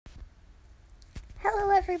Hello,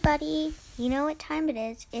 everybody. You know what time it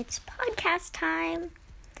is. It's podcast time.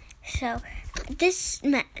 So, this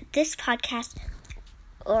podcast,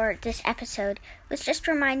 or this episode, was just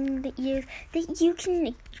reminding you that you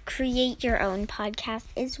can create your own podcast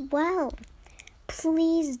as well.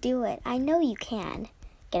 Please do it. I know you can.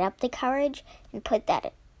 Get up the courage and put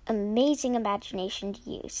that amazing imagination to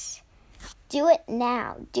use. Do it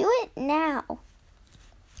now. Do it now.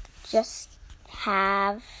 Just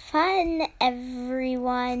have fun,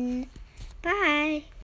 everyone. Bye.